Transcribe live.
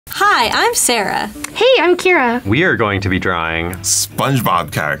Hi, I'm Sarah. Hey, I'm Kira. We are going to be drawing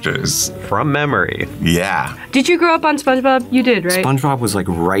SpongeBob characters. from memory. Yeah. Did you grow up on SpongeBob? You did, right? SpongeBob was like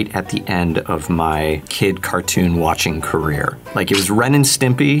right at the end of my kid cartoon watching career. Like it was Ren and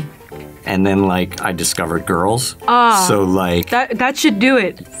Stimpy, and then like I discovered girls. So like That should do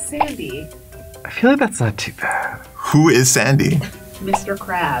it. Sandy, I feel like that's not too bad. Who is Sandy? Mr.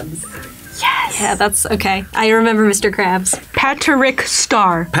 Krabs. Yeah, that's okay. I remember Mr. Krabs. Patrick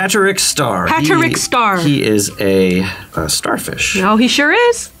Star. Patrick Star. Patrick Star. He is a starfish. Oh, he sure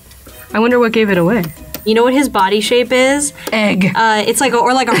is. I wonder what gave it away. You know what his body shape is? Egg. It's like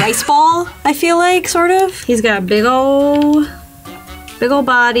or like a rice ball, I feel like, sort of. He's got big ol'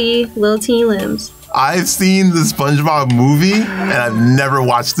 body, little teeny limbs. I've seen the SpongeBob movie, and I've never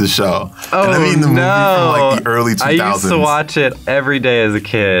watched the show. Oh, and I mean the movie from like the early 2000s. I used to watch it every day as a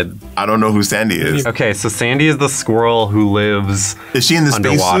kid. I don't know who Sandy is. Okay, so Sandy is the squirrel who lives Is she in the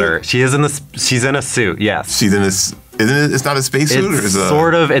underwater. spacesuit? She is in the. She's in a suit. Yes. She's in this. Isn't it? It's not a spacesuit, or It's is it?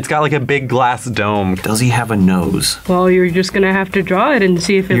 sort of. It's got like a big glass dome. Does he have a nose? Well, you're just gonna have to draw it and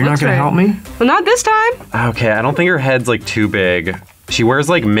see if it You're not looks gonna right. help me? Well, not this time. Okay, I don't think her head's like too big. She wears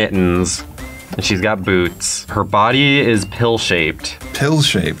like mittens, and she's got boots. Her body is pill-shaped. Pill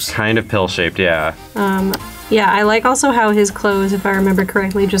shapes. Kind of pill-shaped, yeah. Yeah, I like also how his clothes, if I remember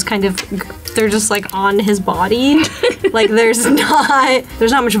correctly, just kind of, they're just like on his body. Like there's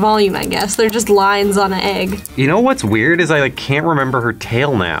not much volume, I guess. They're just lines on an egg. You know what's weird is I like can't remember her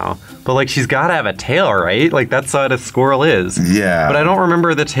tail now. But like she's gotta have a tail, right? Like that's what a squirrel is. Yeah. But I don't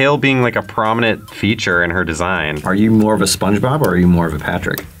remember the tail being like a prominent feature in her design. Are you more of a SpongeBob or are you more of a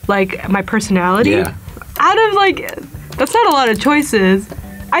Patrick? Like my personality. Yeah. Out of like, that's not a lot of choices.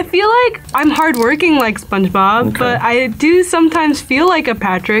 I feel like I'm hardworking like SpongeBob, Okay. but I do sometimes feel like a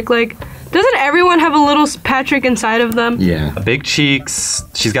Patrick. Like, doesn't everyone have a little Patrick inside of them? Yeah. Big cheeks.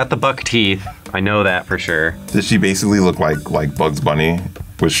 She's got the buck teeth. I know that for sure. Does she basically look like Bugs Bunny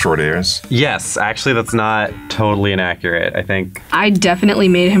with short hairs? Yes, actually that's not totally inaccurate. I think I definitely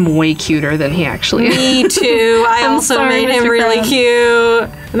made him way cuter than he actually is. Me too. I I'm also sorry, made him Mr. really Krabs.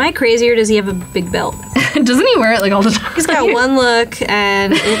 cute. Am I crazy or does he have a big belt? Doesn't he wear it like all the time? He's got one look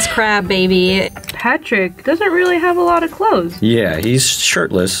and it's Crab Baby. Patrick doesn't really have a lot of clothes. Yeah, he's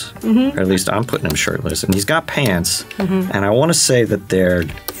shirtless. Or at least I'm putting him shirtless. And he's got pants. And I want to say that they're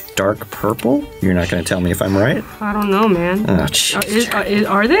dark purple. You're not going to tell me if I'm right? I don't know, man. Oh, jeez.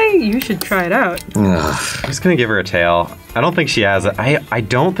 Are they? You should try it out. Ugh. I'm just gonna give her a tail. I don't think she has a, I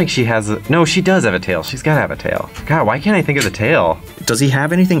don't think she has a, no, she does have a tail. She's gotta have a tail. God, why can't I think of the tail? Does he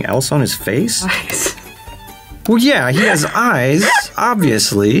have anything else on his face? Well, yeah, he has eyes,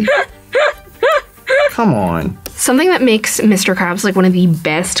 obviously. Come on. Something that makes Mr. Krabs like one of the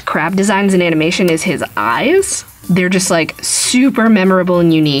best crab designs in animation is his eyes. They're just like super memorable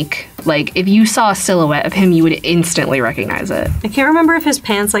and unique. Like if you saw a silhouette of him, you would instantly recognize it. I can't remember if his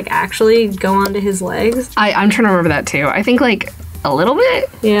pants like actually go onto his legs. I'm trying to remember that too. I think like a little bit.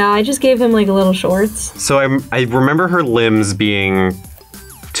 Yeah, I just gave him like little shorts. So I remember her limbs being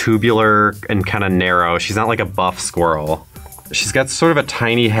tubular and kind of narrow. She's not like a buff squirrel. She's got sort of a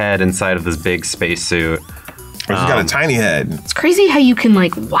tiny head inside of this big spacesuit. Or she's got a tiny head. It's crazy how you can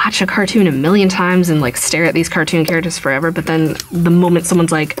like watch a cartoon a million times and like stare at these cartoon characters forever, but then the moment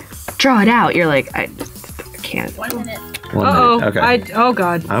someone's like, draw it out, you're like, I can't. 1 minute. 1 Uh-oh. minute. Okay. Oh,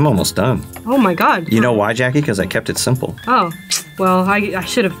 God. I'm almost done. Oh, my God. You know why, Jackie? Because I kept it simple. Oh, well, I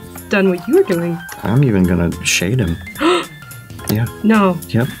should have done what you were doing. I'm even going to shade him. Yeah. No.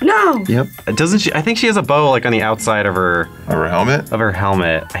 Yep. No! Yep. Doesn't she, I think she has a bow like on the outside of her Or a helmet?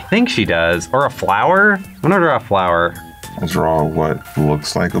 helmet. I think she does. Or a flower? I'm gonna draw a flower. I'll draw what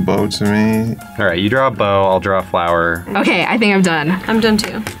looks like a bow to me. All right, you draw a bow, I'll draw a flower. Okay, I think I'm done. I'm done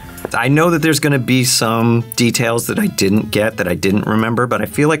too. I know that there's going to be some details that I didn't get, that I didn't remember, but I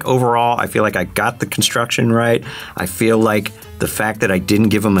feel like overall, I feel like I got the construction right. I feel like the fact that I didn't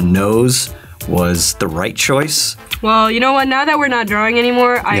give him a nose was the right choice. Well, you know what? Now that we're not drawing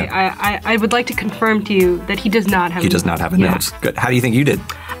anymore, Yeah. I would like to confirm to you that he does not have He does not have a nose. Good. How do you think you did?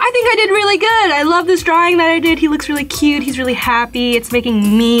 I think I did really good. I love this drawing that I did. He looks really cute. He's really happy. It's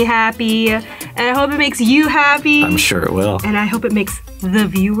making me happy. And I hope it makes you happy. I'm sure it will. And I hope it makes the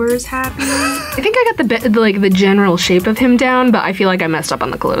viewers happy. I think I got the general shape of him down, but I feel like I messed up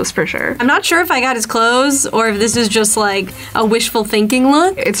on the clothes for sure. I'm not sure if I got his clothes or if this is just like a wishful thinking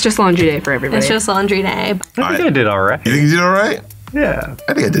look. It's just laundry day for everybody. It's just laundry day. I think I did all right. You think you did all right? Yeah.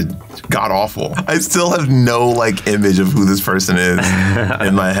 I think I did god awful. I still have no like image of who this person is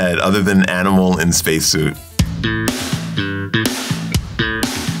in my head other than an animal in spacesuit.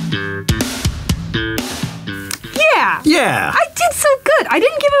 Yeah. Yeah. I did so good. I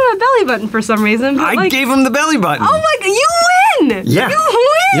didn't give him belly button for some reason. But I gave him the belly button. Oh my god, you win! Yeah. You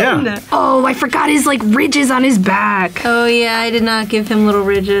win! Yeah. Oh, I forgot his like ridges on his back. Oh yeah, I did not give him little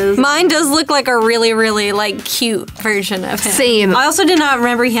ridges. Mine does look like a really, really like cute version of him. Same. I also did not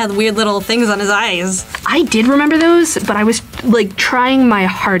remember he had weird little things on his eyes. I did remember those, but I was like trying my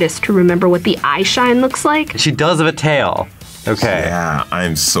hardest to remember what the eye shine looks like. She does have a tail. Okay. Yeah,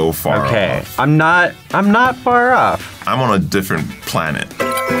 I'm so far Okay. off. I'm not far off. I'm on a different planet.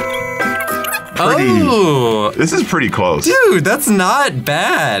 Oh, This is pretty close. dude, that's not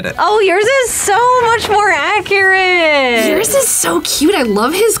bad. Oh, yours is so much more accurate. Yours is so cute. I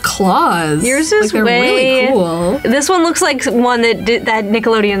love his claws. Yours is like, they're way really cool. This one looks like one that that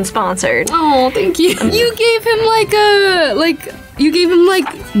Nickelodeon sponsored. Oh, thank you. You gave him you gave him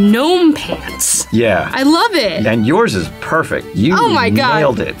like gnome pants. Yeah. I love it. And yours is perfect. You Oh my God.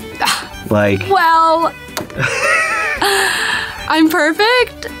 nailed it. Like, Well, I'm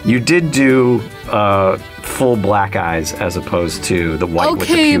perfect. you did do full black eyes as opposed to the white with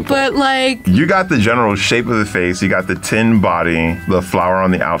the Okay, pupil. but like, You got the general shape of the face. You got the tin body, the flower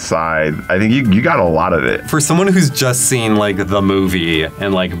on the outside. I think you got a lot of it. For someone who's just seen like the movie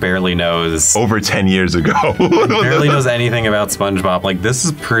and like barely knows Over 10 years ago. barely knows anything about SpongeBob, like this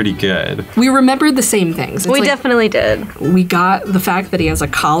is pretty good. we remembered the same things. It's We like, definitely did. we got the fact that he has a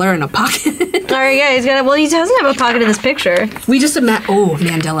collar and a pocket. All right, yeah, he's got. Well, he doesn't have a pocket in this picture. We just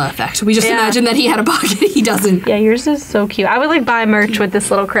Mandela effect. We just Yeah. imagined that he had a pocket. He doesn't. Yeah, yours is so cute. I would like buy merch with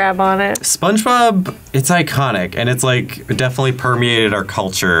this little crab on it. SpongeBob, it's iconic and it's like definitely permeated our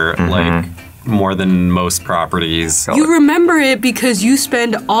culture like more than most properties. You remember it because you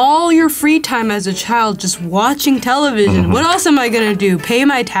spend all your free time as a child just watching television. What else am I gonna do? Pay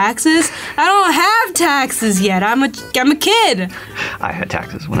my taxes? I don't have taxes yet. I'm a kid. I had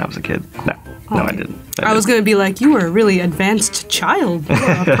taxes when I was a kid. No, I didn't. I was gonna be like, you were a really advanced child. You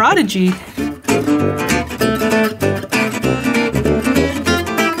were a prodigy.